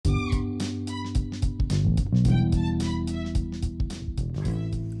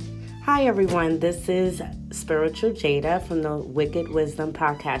Hi everyone, this is Spiritual Jada from the Wicked Wisdom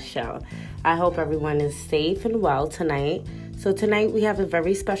Podcast Show. I hope everyone is safe and well tonight. So tonight we have a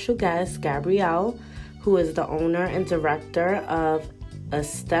very special guest, Gabrielle, who is the owner and director of A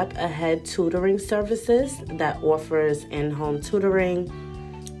Step Ahead Tutoring Services that offers in-home tutoring,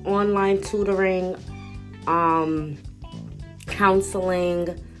 online tutoring,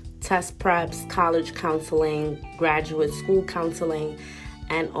 counseling, test preps, college counseling, graduate school counseling,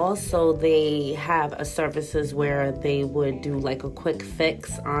 and also they have a services where they would do like a quick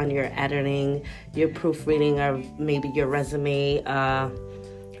fix on your editing, your proofreading of maybe your resume,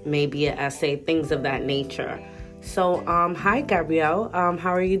 maybe an essay, things of that nature. So, hi Gabrielle,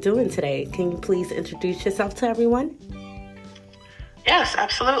 how are you doing today? Can you please introduce yourself to everyone? Yes,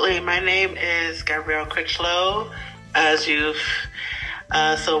 absolutely. My name is Gabrielle Crichlow, as you've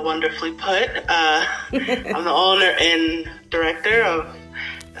so wonderfully put. I'm the owner and director of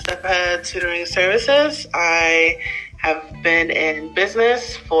Step Ahead Tutoring Services. I have been in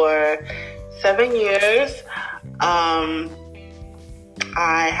business for 7 years. I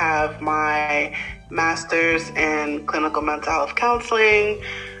have my master's in clinical mental health counseling,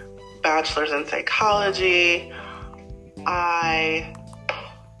 bachelor's in psychology. I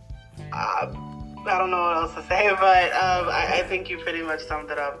don't know what else to say, but I think you pretty much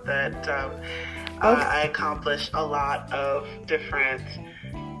summed it up. That I accomplished a lot of different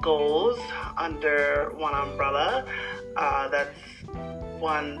goals under one umbrella. That's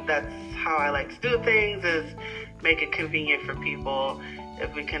how I like to do things, is make it convenient for people.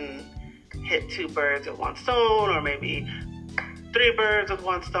 If we can hit two birds with one stone, or maybe three birds with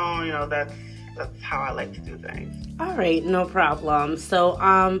one stone, that's how I like to do things. All right, no problem. So,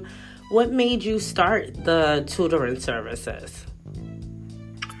 what made you start the tutoring services?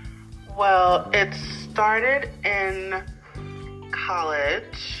 Well, it started in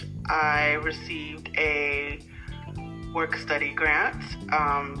college. I received a work-study grant.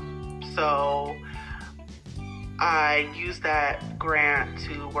 So I used that grant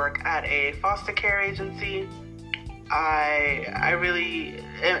to work at a foster care agency. I really,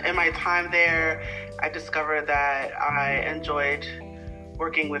 in my time there, I discovered that I enjoyed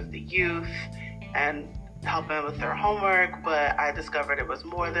working with the youth and helping them with their homework, but I discovered it's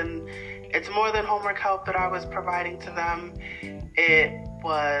more than homework help that I was providing to them. It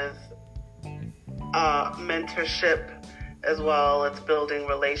was mentorship as well. It's building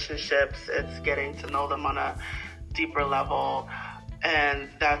relationships. It's getting to know them on a deeper level. And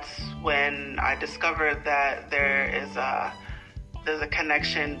that's when I discovered that there's a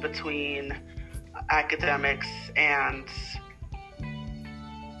connection between academics and,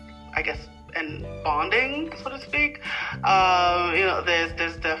 I guess, and bonding, so to speak.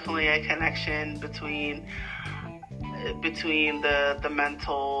 There's definitely a connection between the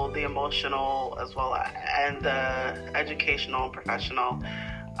mental, the emotional, as well and the educational and professional.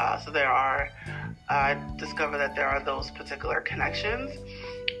 I discovered that there are those particular connections.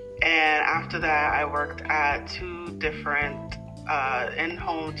 And after that, I worked at two different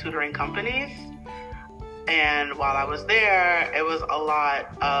in-home tutoring companies. And while I was there, it was a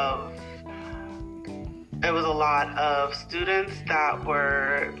lot of students that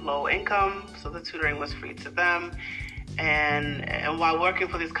were low income, so the tutoring was free to them. And while working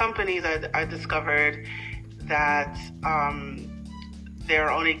for these companies, I discovered that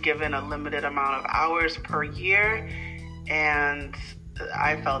they're only given a limited amount of hours per year, and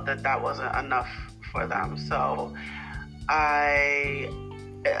I felt that wasn't enough for them. So I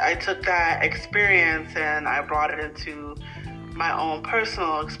took that experience and I brought it into my own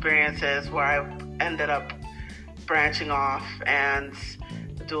personal experiences, where I ended up branching off and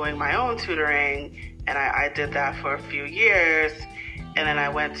doing my own tutoring. And I did that for a few years. And then I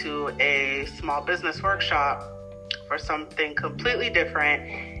went to a small business workshop for something completely different.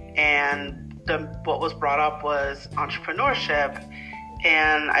 And what was brought up was entrepreneurship.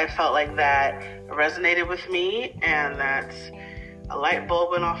 And I felt like that resonated with me, and that a light bulb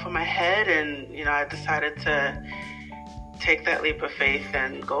went off in my head. And, I decided to take that leap of faith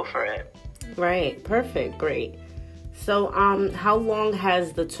and go for it. Right. Perfect. Great. So, how long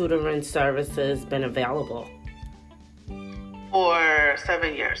has the tutoring services been available? For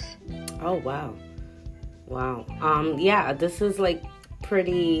 7 years. Oh, wow. Yeah, this is like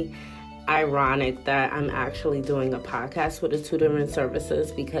pretty ironic that I'm actually doing a podcast with the tutoring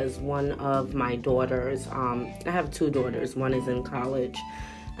services, because one of my daughters, I have two daughters. One is in college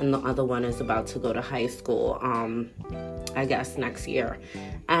and the other one is about to go to high school, I guess next year.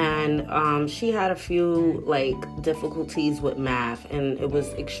 And she had a few difficulties with math, and it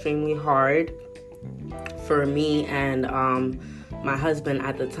was extremely hard for me and my husband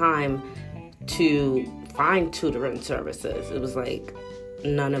at the time to find tutoring services. It was like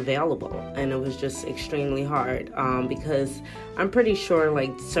none available, and it was just extremely hard because I'm pretty sure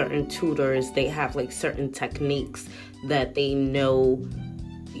like certain tutors, they have like certain techniques that they know,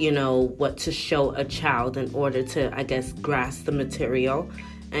 you know, what to show a child in order to, I guess, grasp the material.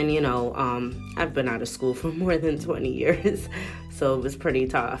 And, you know, I've been out of school for more than 20 years, so it was pretty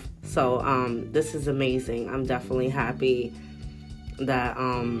tough. So this is amazing. I'm definitely happy that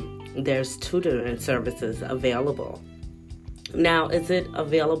there's tutoring services available. Now, is it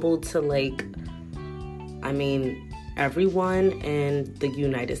available to, like, I mean, everyone in the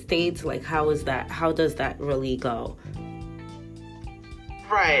United States? Like, how does that really go?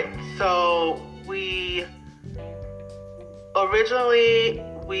 Right. So originally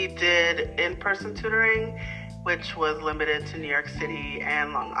we did in-person tutoring, which was limited to New York City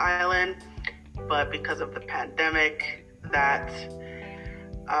and Long Island. But because of the pandemic, that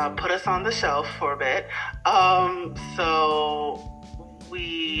put us on the shelf for a bit. So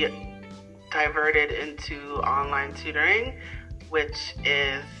we diverted into online tutoring, which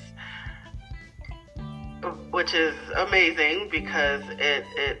is amazing because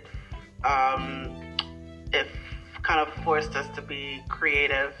it kind of forced us to be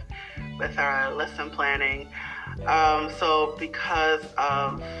creative with our lesson planning. So because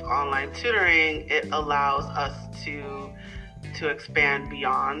of online tutoring, it allows us to expand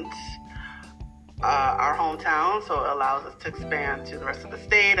beyond our hometown. So it allows us to expand to the rest of the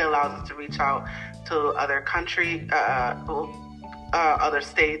state. It allows us to reach out to other other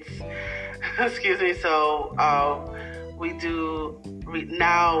states. Excuse me. So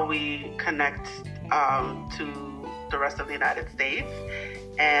now we connect to the rest of the United States,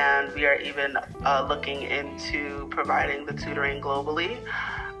 and we are even looking into providing the tutoring globally.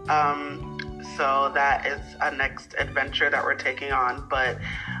 So that is a next adventure that we're taking on. But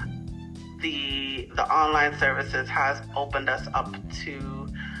the online services has opened us up to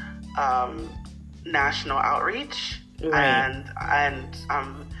national outreach, right. and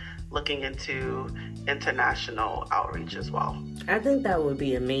I'm looking into international outreach as well. I think that would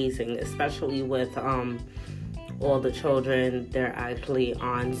be amazing, especially with all the children. They're actually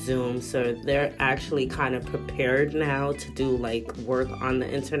on Zoom, so they're actually kind of prepared now to do like work on the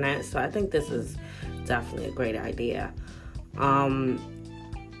internet. So I think this is definitely a great idea.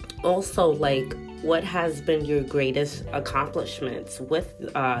 Also, like, what has been your greatest accomplishments with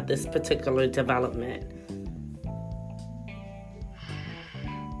this particular development?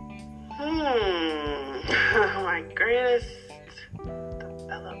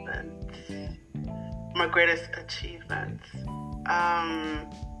 My greatest achievements. I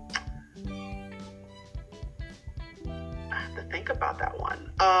have to think about that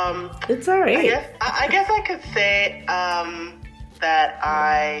one. It's all right. I guess I could say that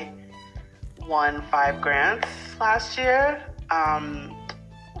I won 5 grants last year,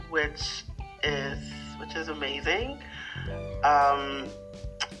 which is amazing.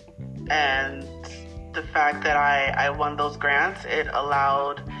 And the fact that I won those grants, it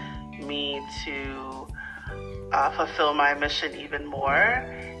allowed me to fulfill my mission even more,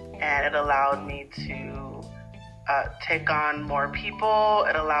 and it allowed me to take on more people.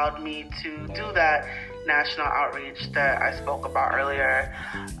 It allowed me to do that national outreach that I spoke about earlier.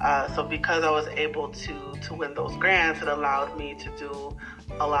 So because I was able to win those grants, it allowed me to do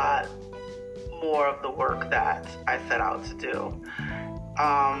a lot more of the work that I set out to do.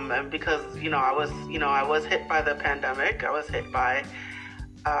 And because I was hit by the pandemic, I was hit by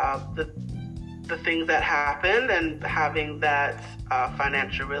the things that happened, and having that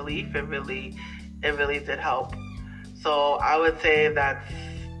financial relief, it really did help. So I would say that's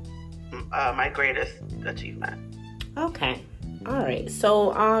my greatest achievement. Okay. All right.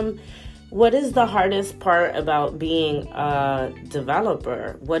 So what is the hardest part about being a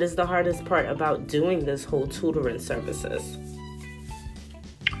developer? What is the hardest part about doing this whole tutoring services?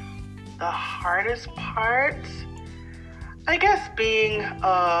 The hardest part, I guess, being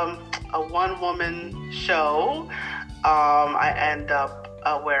a one-woman show, I end up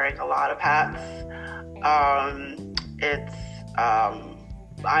wearing a lot of hats.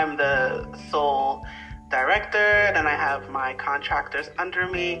 I'm the sole director, and I have my contractors under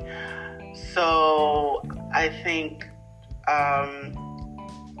me. So I think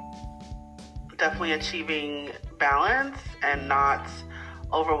definitely achieving balance and not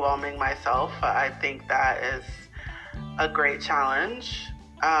overwhelming myself. I think that is a great challenge.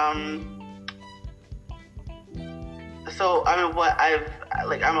 So I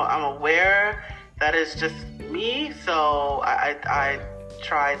mean, I'm aware that it's just me. So I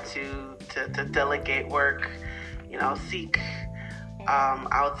try to delegate work, seek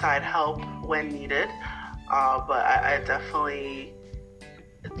outside help when needed. But I definitely,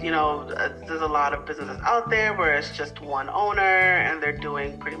 there's a lot of businesses out there where it's just one owner and they're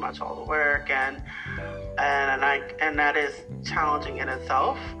doing pretty much all the work, and that is challenging in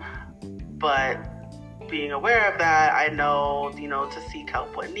itself. But being aware of that, I know, to seek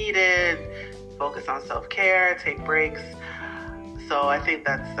help when needed, focus on self-care, take breaks. So I think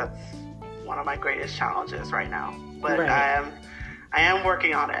that's one of my greatest challenges right now. But right. I am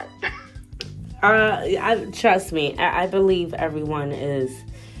working on it. Trust me, I believe everyone is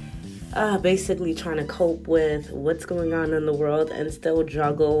basically trying to cope with what's going on in the world and still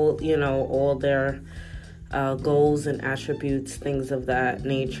juggle, all their goals and attributes, things of that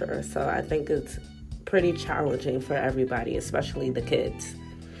nature. So I think it's pretty challenging for everybody, especially the kids.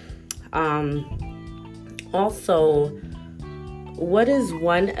 Also, what is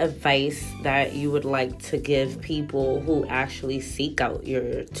one advice that you would like to give people who actually seek out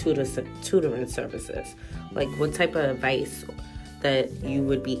your tutoring services? Like, what type of advice that you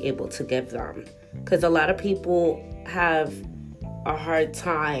would be able to give them? Because a lot of people have a hard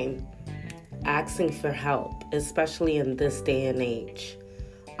time asking for help, especially in this day and age.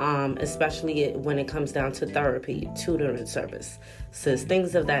 Especially when it comes down to therapy, tutoring services,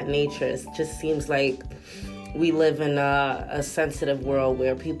 things of that nature. It just seems like we live in a sensitive world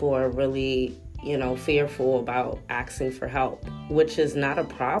where people are really, fearful about asking for help, which is not a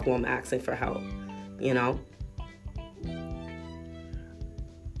problem, asking for help,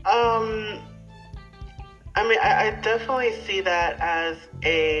 I definitely see that as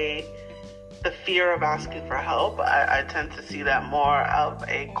the fear of asking for help. I tend to see that more of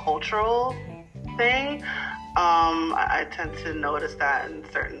a cultural thing. I tend to notice that in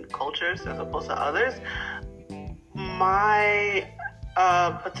certain cultures as opposed to others.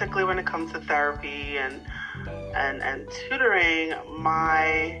 Particularly when it comes to therapy and tutoring,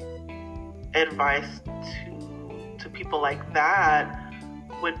 my advice to people like that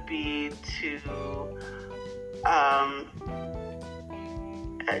would be to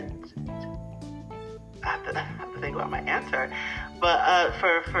I have to think about my answer, but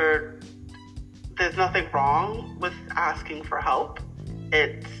for there's nothing wrong with asking for help.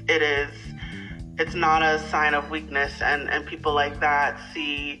 It's not a sign of weakness, and people like that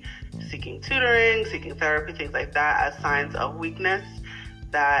see seeking tutoring, seeking therapy, things like that as signs of weakness,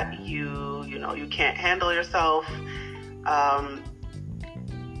 that you can't handle yourself.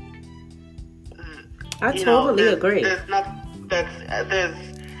 I totally agree.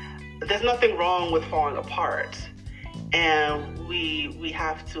 There's nothing wrong with falling apart, and we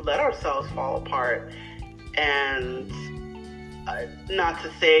have to let ourselves fall apart. And not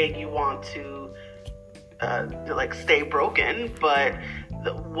to say you want to stay broken, but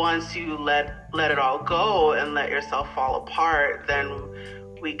once you let it all go and let yourself fall apart,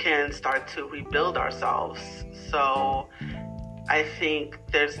 then we can start to rebuild ourselves. So I think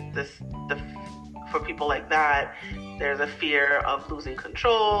there's for people like that, there's a fear of losing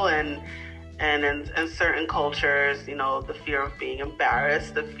control, and in certain cultures, the fear of being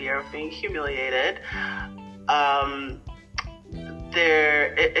embarrassed, the fear of being humiliated.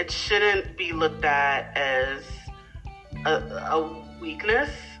 It shouldn't be looked at as a weakness,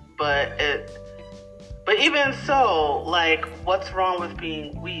 but even so, like, what's wrong with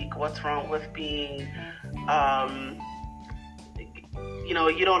being weak? What's wrong with being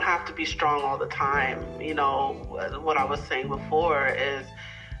you don't have to be strong all the time. What I was saying before is,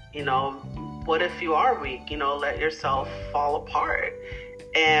 what if you are weak? Let yourself fall apart.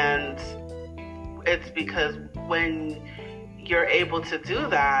 And it's because when you're able to do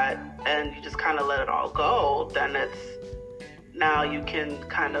that and you just kind of let it all go, then now you can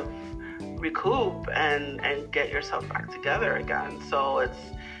kind of recoup and get yourself back together again. So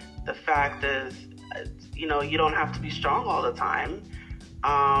the fact is, you don't have to be strong all the time.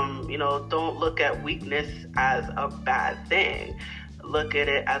 Don't look at weakness as a bad thing. Look at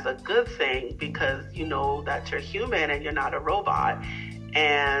it as a good thing, because you know that you're human and you're not a robot.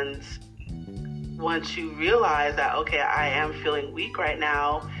 And once you realize that, okay, I am feeling weak right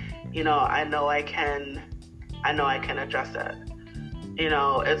now, I know I can address it.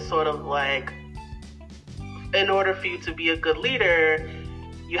 It's sort of like, in order for you to be a good leader,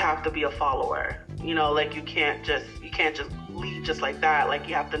 you have to be a follower. Like you can't just lead just like that. Like,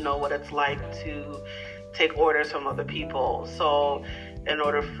 you have to know what it's like to take orders from other people. So in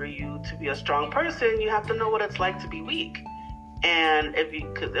order for you to be a strong person, you have to know what it's like to be weak. And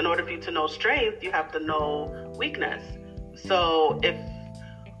in order for you to know strength, you have to know weakness. So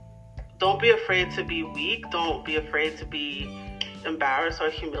don't be afraid to be weak. Don't be afraid to be embarrassed or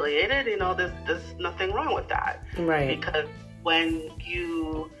humiliated, there's nothing wrong with that. Right. Because when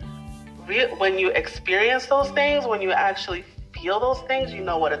you experience those things, when you actually feel those things, you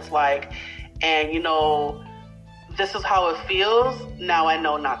know what it's like, and this is how it feels. Now I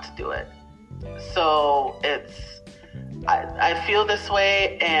know not to do it. So I feel this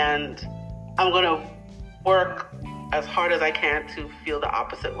way, and I'm going to work as hard as I can to feel the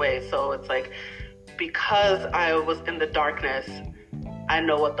opposite way. So it's like, because I was in the darkness, I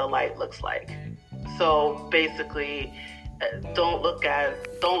know what the light looks like. So basically, don't look at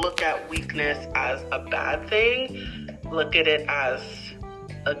weakness as a bad thing. Look at it as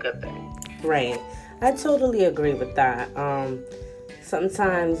a good thing. Right. I totally agree with that.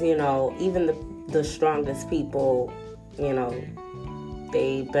 Sometimes, even the strongest people,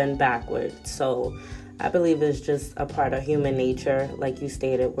 they bend backwards. So I believe it's just a part of human nature. Like you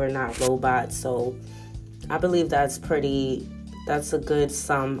stated, we're not robots. So I believe that's a good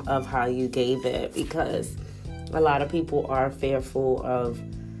sum of how you gave it, because a lot of people are fearful of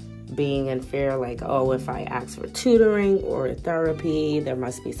being in fear, like, oh, if I ask for tutoring or therapy, there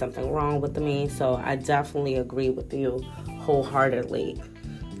must be something wrong with me. So I definitely agree with you wholeheartedly.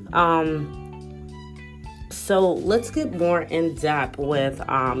 So let's get more in depth with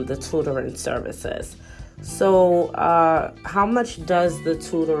the tutoring services. So how much does the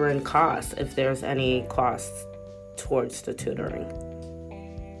tutoring cost, if there's any costs towards the tutoring?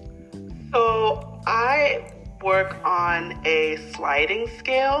 So I work on a sliding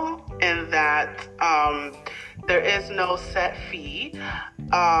scale, in that there is no set fee.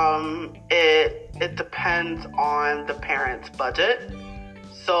 It depends on the parent's budget.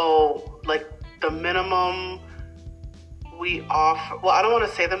 So like the minimum we offer, well, I don't want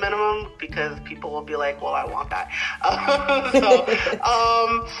to say the minimum because people will be like, well, I want that.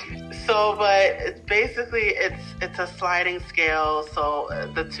 But basically it's a sliding scale. So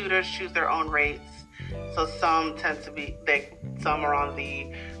the tutors choose their own rates. So some are on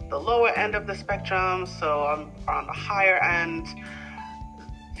the lower end of the spectrum. So I'm on the higher end.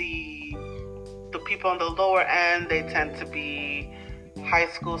 The people on the lower end, they tend to be high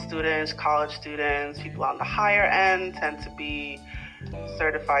school students, college students. People on the higher end tend to be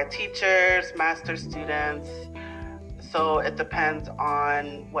certified teachers, master students. So it depends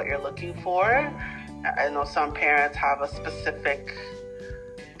on what you're looking for. I know some parents have specific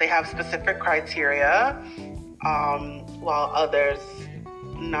criteria, while others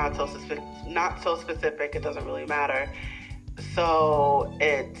not so specific. It doesn't really matter. So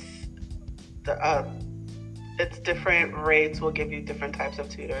it's different rates will give you different types of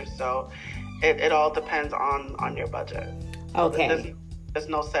tutors. So it all depends on your budget. Okay. There's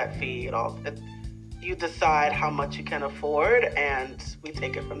no set fee at all. You decide how much you can afford, and we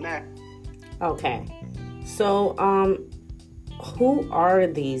take it from there. Okay. So who are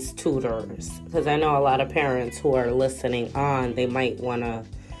these tutors? Because I know a lot of parents who are listening on, they might want to,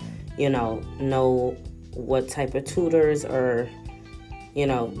 know what type of tutors are,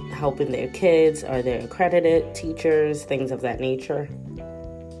 helping their kids. Are they accredited teachers, things of that nature?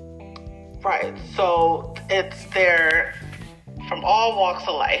 Right. So they're from all walks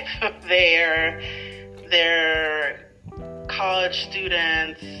of life. They're college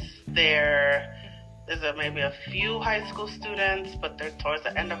students. There's maybe a few high school students, but they're towards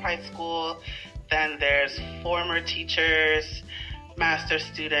the end of high school. Then there's former teachers, master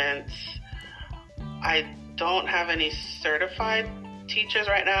students. I don't have any certified teachers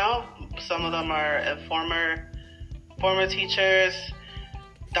right now. Some of them are former teachers,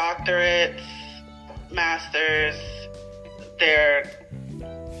 doctorates, masters. They're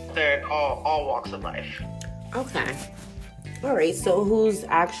all walks of life. Okay. All right, so who's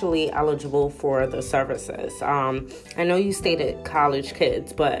actually eligible for the services? I know you stated college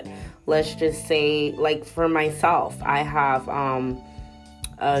kids, but let's just say, like for myself, I have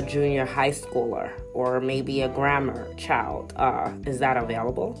a junior high schooler or maybe a grammar child. Is that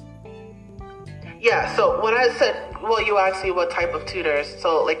available? Yeah, so when I said, well, you asked me what type of tutors,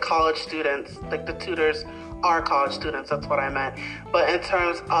 so like college students, like the tutors are college students, that's what I meant. But in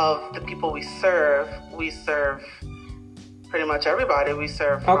terms of the people we serve pretty much everybody. We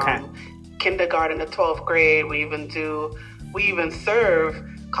serve from kindergarten to 12th grade. We even serve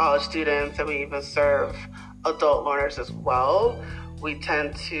college students, and we even serve adult learners as well. We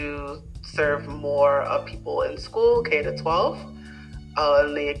tend to serve more of people in school, K to 12,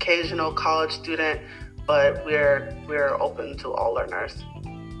 and the occasional college student, but we're open to all learners.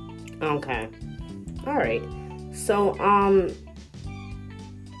 Okay. All right. So,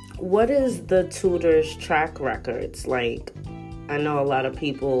 what is the tutor's track records like? I know a lot of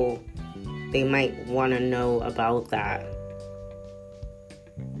people, they might want to know about that.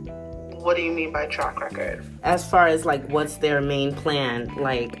 What do you mean by track record? As far as like what's their main plan?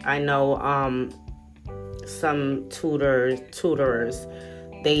 Like I know some tutorers,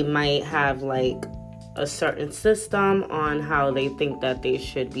 they might have like a certain system on how they think that they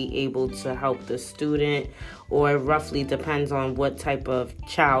should be able to help the student, or it roughly depends on what type of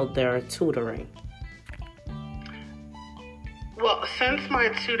child they're tutoring. Well, since my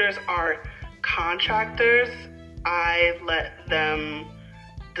tutors are contractors, I let them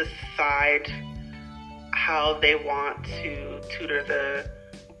decide how they want to tutor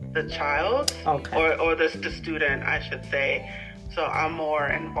the child, okay. or the student, I should say. So I'm more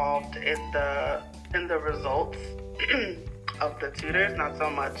involved in the results of the tutors, not so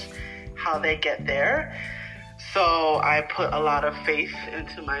much how they get there. So I put a lot of faith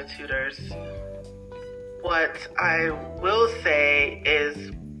into my tutors. What I will say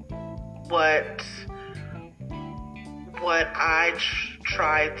is what I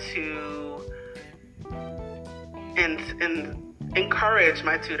try to encourage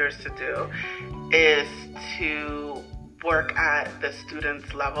my tutors to do is to work at the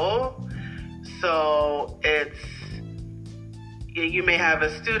student's level. So you may have a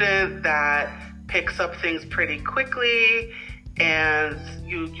student that picks up things pretty quickly, and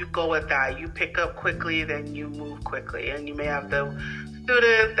you go with that. You pick up quickly, then you move quickly. And you may have the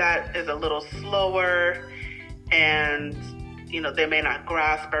student that is a little slower, and they may not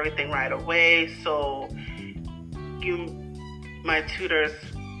grasp everything right away. So my tutors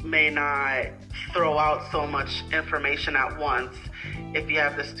may not throw out so much information at once. If you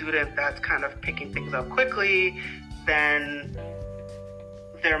have the student that's kind of picking things up quickly, then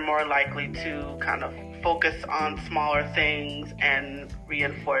they're more likely to kind of focus on smaller things and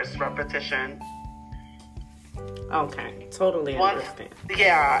reinforce repetition. Okay, totally understand.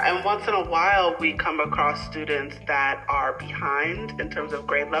 Yeah, and once in a while we come across students that are behind in terms of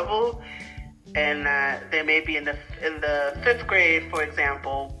grade level, and they may be in the 5th grade, for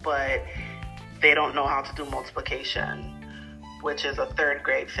example, but they don't know how to do multiplication, which is a 3rd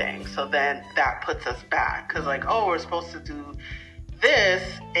grade thing. So then that puts us back, because we're supposed to do this,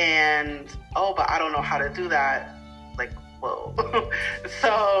 and but I don't know how to do that. Whoa.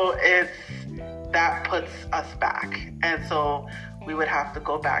 So that puts us back. And so we would have to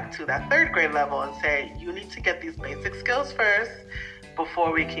go back to that 3rd grade level and say, you need to get these basic skills first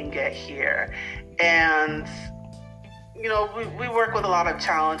before we can get here. And we work with a lot of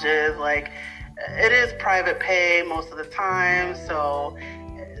challenges. It is private pay most of the time, so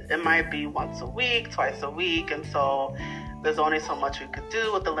it might be once a week, twice a week, and so there's only so much we could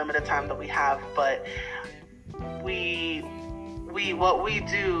do with the limited time that we have. But what we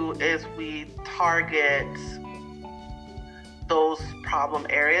do is we target those problem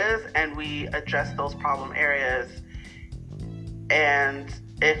areas, and we address those problem areas. And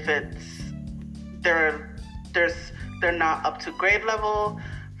if they're not up to grade level,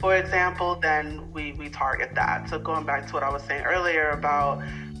 for example, then we target that. So going back to what I was saying earlier about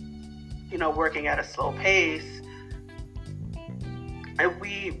working at a slow pace, and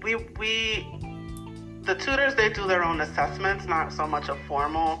the tutors, they do their own assessments, not so much a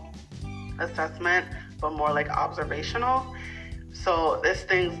formal assessment, but more like observational. So there's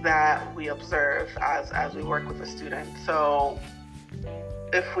things that we observe as we work with the student. So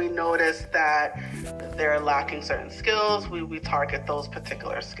if we notice that they're lacking certain skills, we target those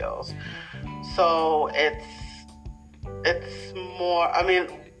particular skills. So it's more,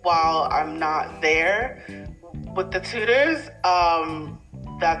 while I'm not there with the tutors,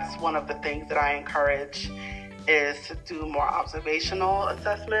 that's one of the things that I encourage, is to do more observational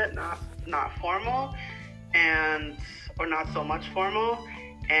assessment, not formal, or not so much formal,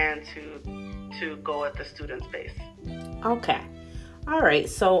 and to go at the student's pace. Okay. All right.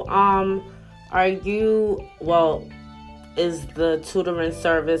 So, is the tutoring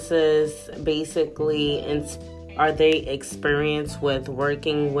services basically, are they experienced with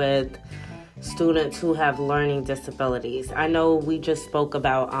working with students who have learning disabilities? I know we just spoke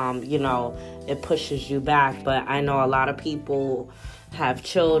about, it pushes you back, but I know a lot of people have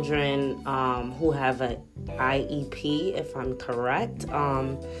children who have an IEP, if I'm correct.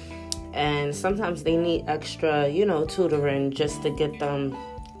 And sometimes they need extra, tutoring just to get them,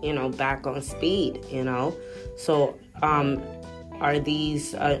 back on speed, So, are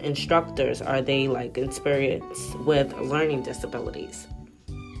these instructors, are they experienced with learning disabilities?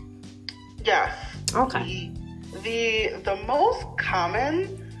 Yes. Okay. The most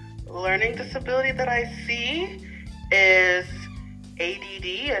common learning disability that I see is ADD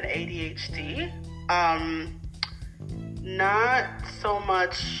and ADHD. Not so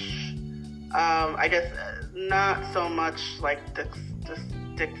much,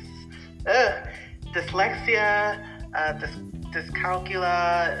 Dyslexia,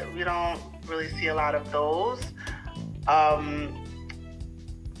 dyscalculia, we don't really see a lot of those.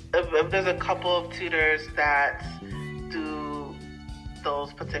 If there's a couple of tutors that do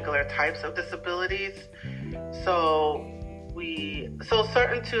those particular types of disabilities. So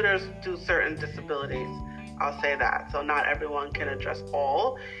certain tutors do certain disabilities. I'll say that. So not everyone can address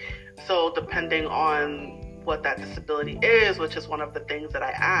all. So depending on what that disability is, which is one of the things that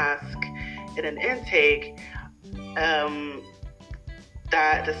I ask in an intake,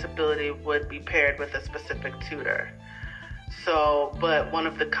 that disability would be paired with a specific tutor. So, but one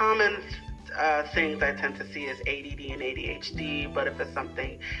of the common things I tend to see is ADD and ADHD, but if it's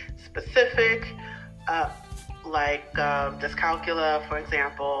something specific, like dyscalculia, for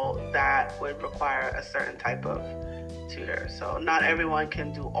example, that would require a certain type of tutor. So not everyone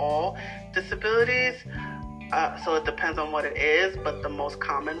can do all disabilities, so it depends on what it is, but the most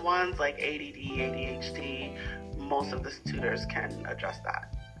common ones like ADD, ADHD, most of the tutors can address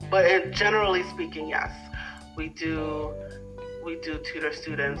that. But generally speaking, yes, we do tutor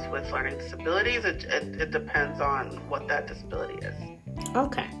students with learning disabilities. It depends on what that disability is.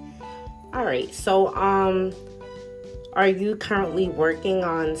 Okay. All right. So, are you currently working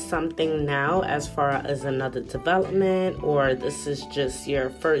on something now as far as another development, or this is just your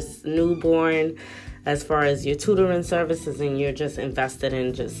first newborn as far as your tutoring services and you're just invested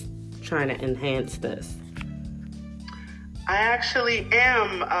in just trying to enhance this? I actually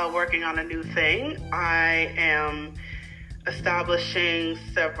am working on a new thing. I am establishing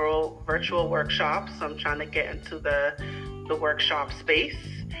several virtual workshops. I'm trying to get into the workshop space.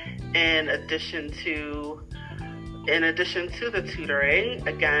 In addition to the tutoring,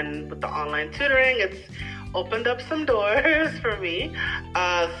 again with the online tutoring, it's opened up some doors for me.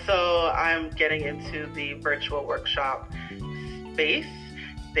 So I'm getting into the virtual workshop space.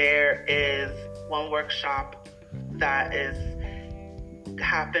 There is one workshop that is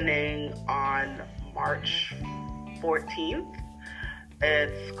happening on March 14th.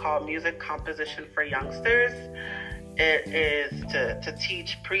 It's called Music Composition for Youngsters. It is to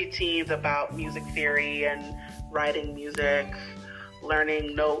teach preteens about music theory and writing music,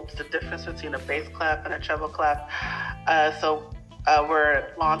 learning notes, the difference between a bass clef and a treble clef. So we're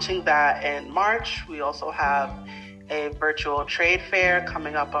launching that in March. We also have a virtual trade fair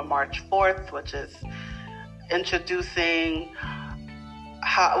coming up on March 4th, which is introducing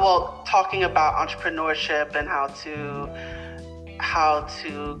talking about entrepreneurship and how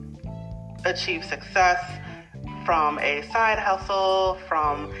to achieve success from a side hustle,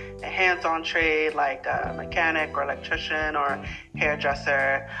 from a hands-on trade like a mechanic or electrician or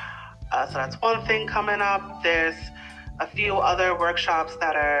hairdresser. So that's one thing coming up. There's a few other workshops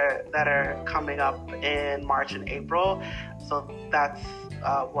that are coming up in March and April. So that's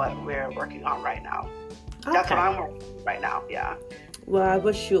what we're working on right now. Okay. That's what I'm working on right now, yeah. Well, I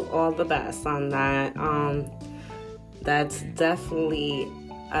wish you all the best on that. That's definitely,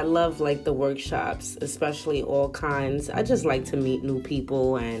 I love like the workshops, especially all kinds. I just like to meet new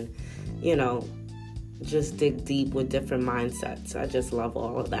people and, just dig deep with different mindsets. I just love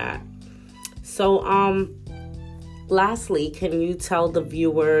all of that. So, lastly, can you tell the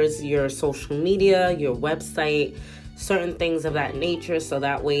viewers your social media, your website, certain things of that nature, so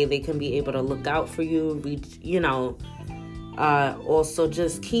that way they can be able to look out for you, also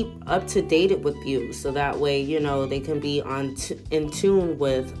just keep up to date with you, so that way, they can be in tune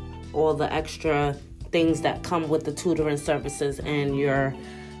with all the extra things that come with the tutoring services and your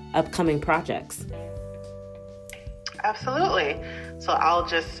upcoming projects. Absolutely. So I'll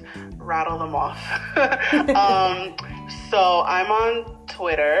just rattle them off. So I'm on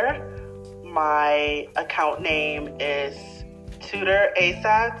Twitter. My account name is Tutor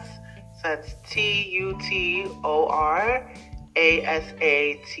ASATS. So that's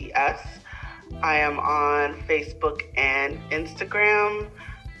TUTORASATS. I am on Facebook and Instagram.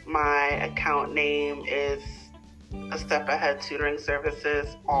 My account name is A Step Ahead Tutoring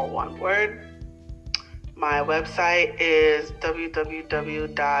Services, all one word. My website is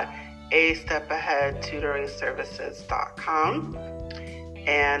www.astepAheadTutoringServices.com.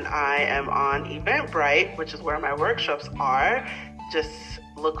 And I am on Eventbrite, which is where my workshops are. Just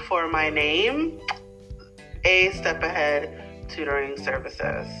look for my name, A Step Ahead Tutoring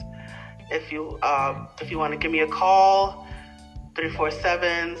Services. If you want to give me a call,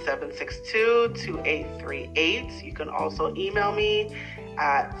 347-762-2838. You can also email me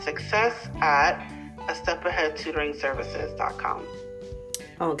at success@astepAheadTutoringServices.com.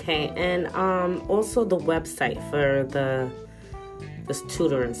 Okay, and also the website for this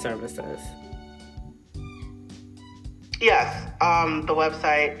tutoring services. Yes, the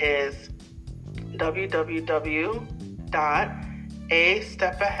website is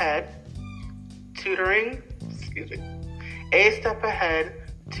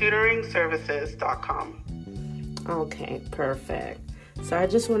Okay, perfect. So I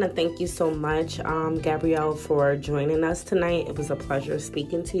just want to thank you so much, Gabrielle, for joining us tonight. It was a pleasure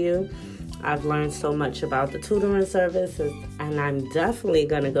speaking to you. I've learned so much about the tutoring services, and I'm definitely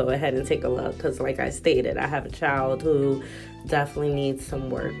going to go ahead and take a look because, like I stated, I have a child who definitely needs some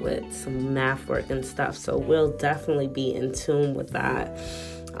work with some math work and stuff. So we'll definitely be in tune with that.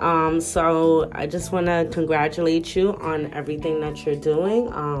 So I just want to congratulate you on everything that you're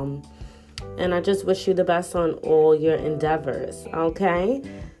doing. And I just wish you the best on all your endeavors, okay?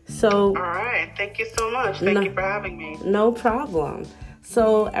 So, all right. Thank you so much. Thank you for having me. No problem.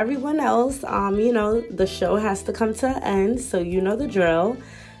 So, everyone else, the show has to come to an end, so you know the drill.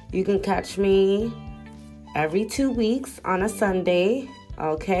 You can catch me every 2 weeks on a Sunday,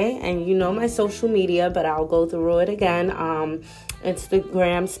 okay? And you know my social media, but I'll go through it again.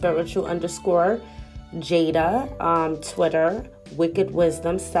 Instagram, spiritual_Jada, Twitter,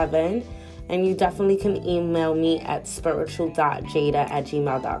 wickedwisdom7. And you definitely can email me at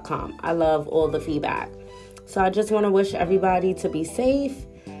spiritual.jada@gmail.com. I love all the feedback. So I just want to wish everybody to be safe.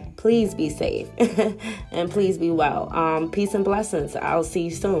 Please be safe. And please be well. Peace and blessings. I'll see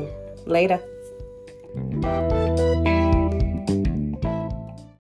you soon. Later.